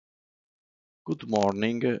Good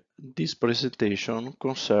morning. This presentation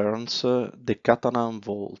concerns the Catalan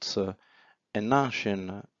vaults, an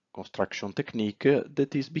ancient construction technique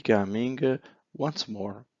that is becoming once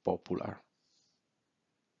more popular.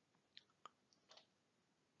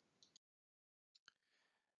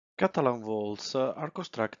 Catalan vaults are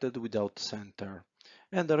constructed without center,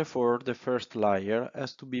 and therefore the first layer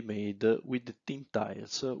has to be made with thin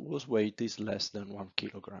tiles whose weight is less than 1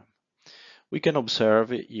 kilogram. We can observe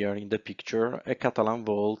here in the picture a Catalan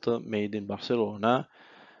vault made in Barcelona,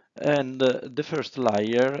 and the first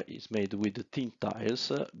layer is made with thin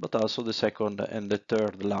tiles, but also the second and the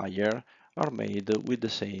third layer are made with the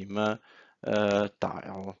same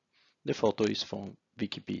tile. The photo is from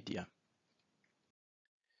Wikipedia.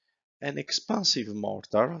 An expansive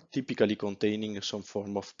mortar, typically containing some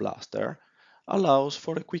form of plaster, allows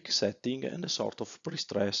for a quick setting and a sort of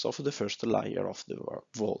pre-stress of the first layer of the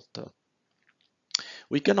vault.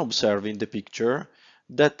 We can observe in the picture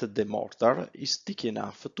that the mortar is thick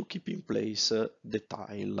enough to keep in place the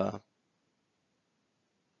tile.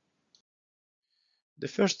 The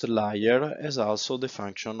first layer has also the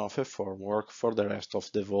function of a formwork for the rest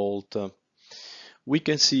of the vault. We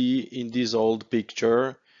can see in this old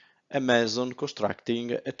picture a mason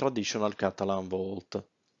constructing a traditional Catalan vault.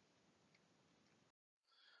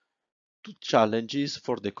 Two challenges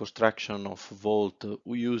for the construction of vault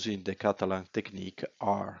using the Catalan technique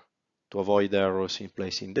are to avoid errors in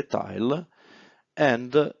placing the tile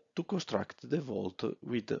and to construct the vault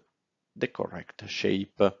with the correct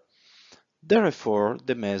shape. Therefore,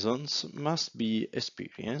 the masons must be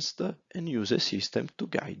experienced and use a system to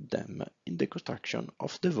guide them in the construction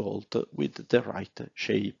of the vault with the right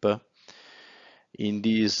shape. In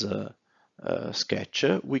this sketch,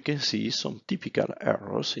 we can see some typical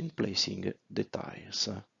errors in placing the tiles.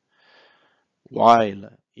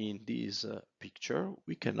 While in this picture,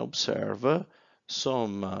 we can observe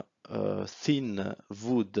some thin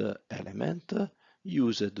wood element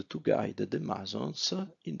used to guide the masons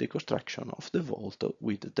in the construction of the vault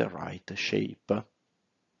with the right shape.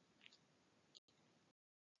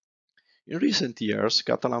 In recent years,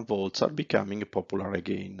 Catalan vaults are becoming popular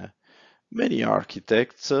again. Many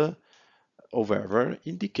architects, however,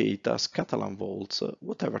 indicate as Catalan vaults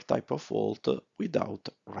whatever type of vault without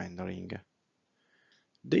rendering.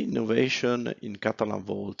 The innovation in Catalan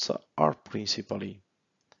vaults are principally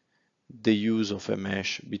the use of a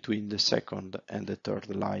mesh between the second and the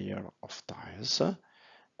third layer of tiles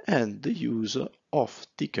and the use of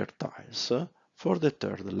thicker tiles for the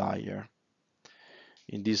third layer.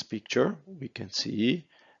 In this picture, we can see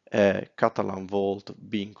a Catalan vault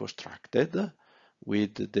being constructed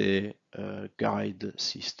with the guide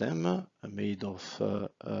system made of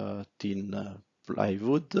thin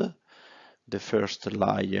plywood, the first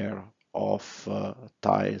layer of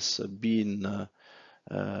tiles being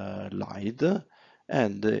laid,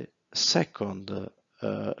 and the second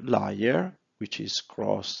layer, which is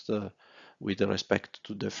crossed with respect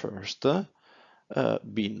to the first,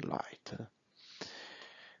 being laid.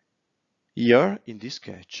 Here in this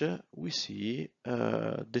sketch we see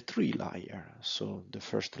the three layers, so the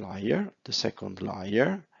first layer, the second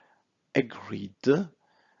layer, a grid,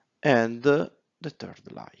 and the third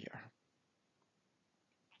layer.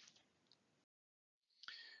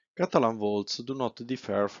 Catalan vaults do not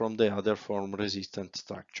differ from the other form-resistant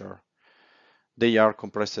structure. They are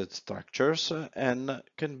compressed structures and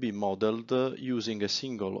can be modeled using a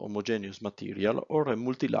single homogeneous material or a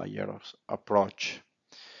multi-layer approach.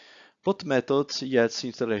 Both methods yield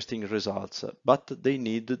interesting results, but they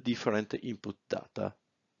need different input data,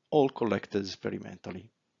 all collected experimentally.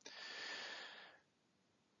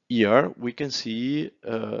 Here we can see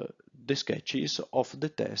the sketches of the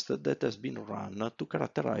test that has been run to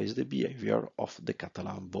characterize the behavior of the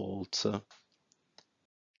Catalan vaults.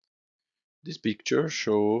 This picture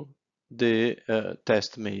shows the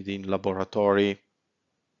test made in laboratory.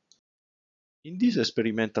 In this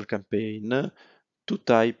experimental campaign, two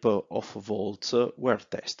types of vaults were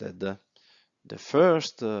tested. The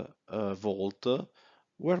first vault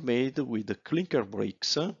were made with clinker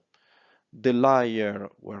bricks. The layer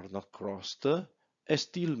were not crossed. A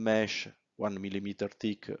steel mesh 1 mm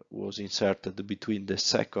thick was inserted between the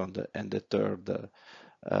second and the third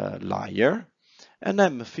layer. An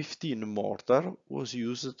M15 mortar was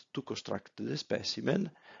used to construct the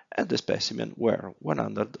specimen, and the specimen were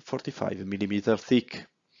 145 mm thick.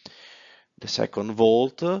 The second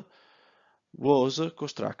vault was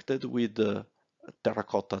constructed with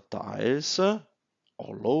terracotta tiles,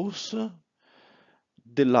 hollows.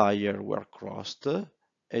 The layers were crossed.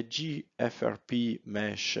 A GFRP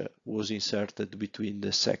mesh was inserted between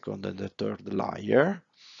the second and the third layer.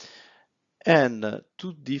 and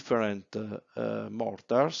two different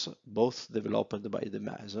mortars, both developed by the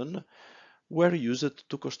mason, were used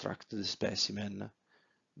to construct the specimen.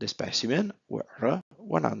 The specimen were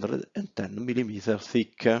 110 mm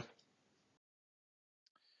thick.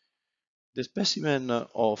 The specimen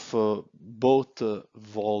of both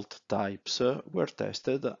vault types were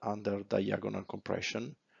tested under diagonal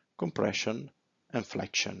compression, compression, and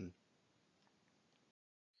flexion.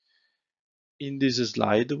 In this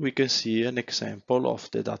slide, we can see an example of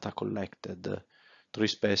the data collected. Three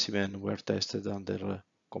specimens were tested under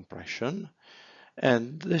compression,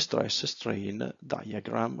 and the stress-strain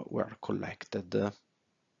diagram were collected.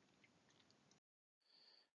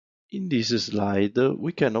 In this slide,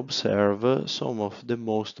 we can observe some of the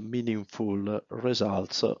most meaningful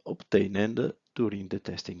results obtained during the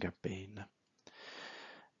testing campaign.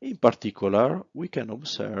 In particular, we can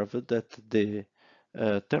observe that the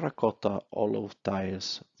terracotta hollow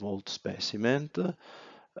tiles vault specimen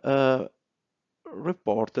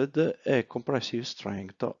reported a compressive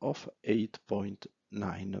strength of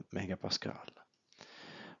 8.9 megapascal,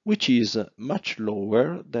 which is much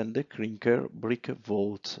lower than the clinker brick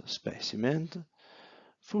vault specimen,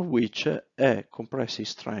 for which a compressive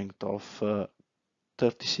strength of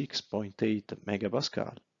 36.8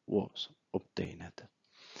 megapascal was obtained.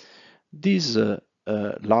 This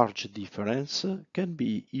large difference can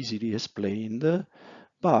be easily explained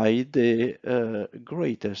by the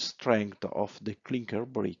greater strength of the clinker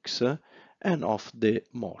bricks and of the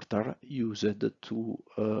mortar used to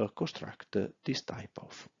construct this type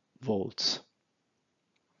of vaults.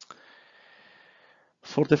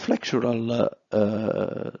 For the flexural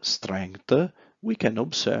strength, we can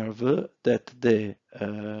observe that the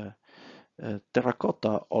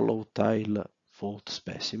terracotta hollow tile vault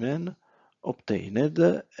specimen obtained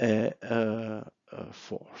a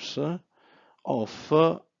force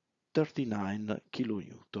of 39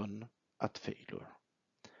 kilonewton at failure,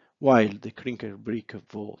 while the clinker brick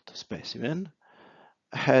vault specimen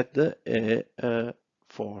had a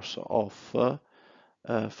force of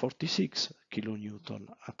 46 kilonewton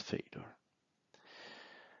at failure.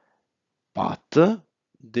 But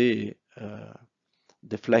the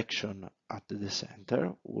deflection at the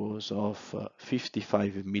center was of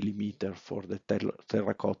 55 millimeter for the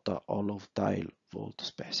terracotta hollow tile vault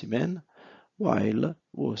specimen, while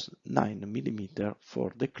was 9 millimeter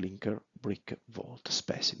for the clinker brick vault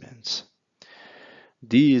specimens.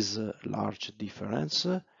 This large difference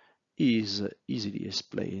is easily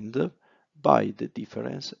explained by the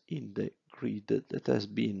difference in the grid that has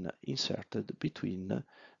been inserted between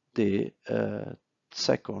the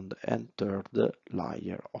second and third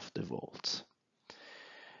layer of the vaults.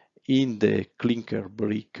 In the clinker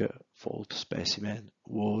brick vault specimen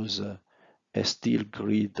was a steel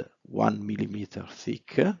grid 1 millimeter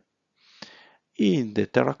thick. In the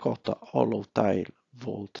terracotta hollow tile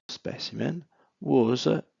vault specimen was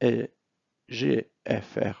a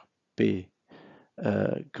GFRP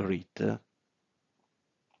grid.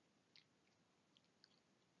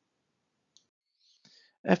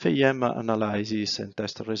 FAM analysis and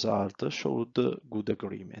test results showed good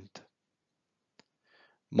agreement.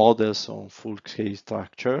 Models on full-scale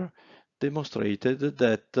structure demonstrated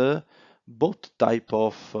that both types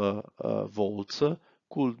of vaults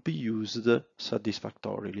could be used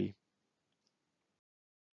satisfactorily.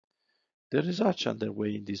 The research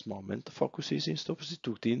underway in this moment focuses in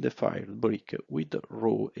substituting the fired brick with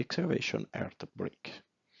raw excavation earth brick.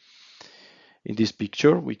 In this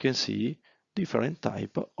picture, we can see different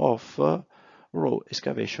types of raw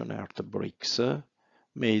excavation earth bricks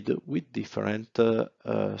made with different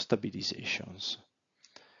stabilizations.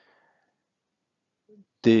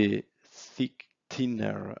 The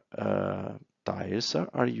thinner tiles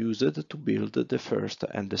are used to build the first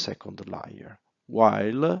and the second layer,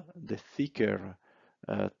 while the thicker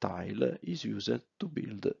tile is used to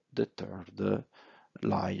build the third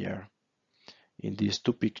layer. In these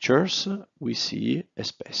two pictures, we see a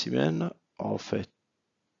specimen of a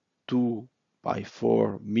 2 by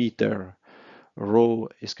 4 meter raw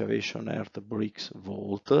excavation earth bricks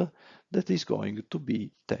vault that is going to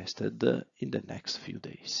be tested in the next few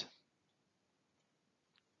days.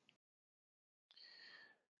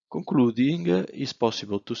 Concluding, it's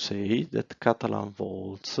possible to say that Catalan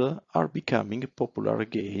vaults are becoming popular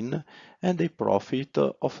again and they profit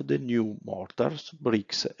of the new mortars,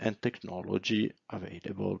 bricks and technology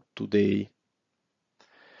available today.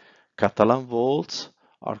 Catalan vaults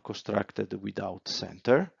are constructed without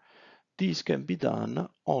center. This can be done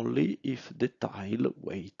only if the tile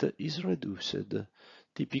weight is reduced,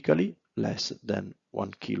 typically less than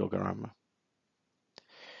 1 kilogram.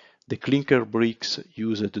 The clinker bricks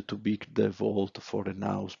used to build the vault for the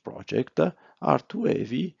house project are too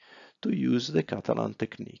heavy to use the Catalan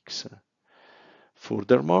techniques.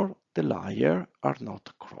 Furthermore, the layers are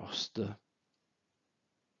not crossed.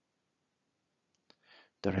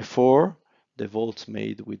 Therefore, the vaults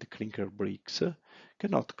made with clinker bricks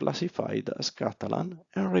cannot classified as Catalan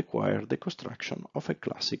and require the construction of a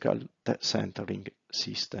classical centering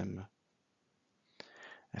system.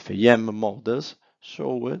 FEM models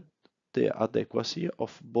show the adequacy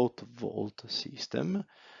of both vault systems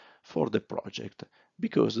for the project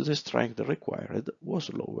because the strength required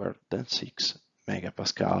was lower than 6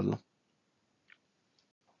 megapascal.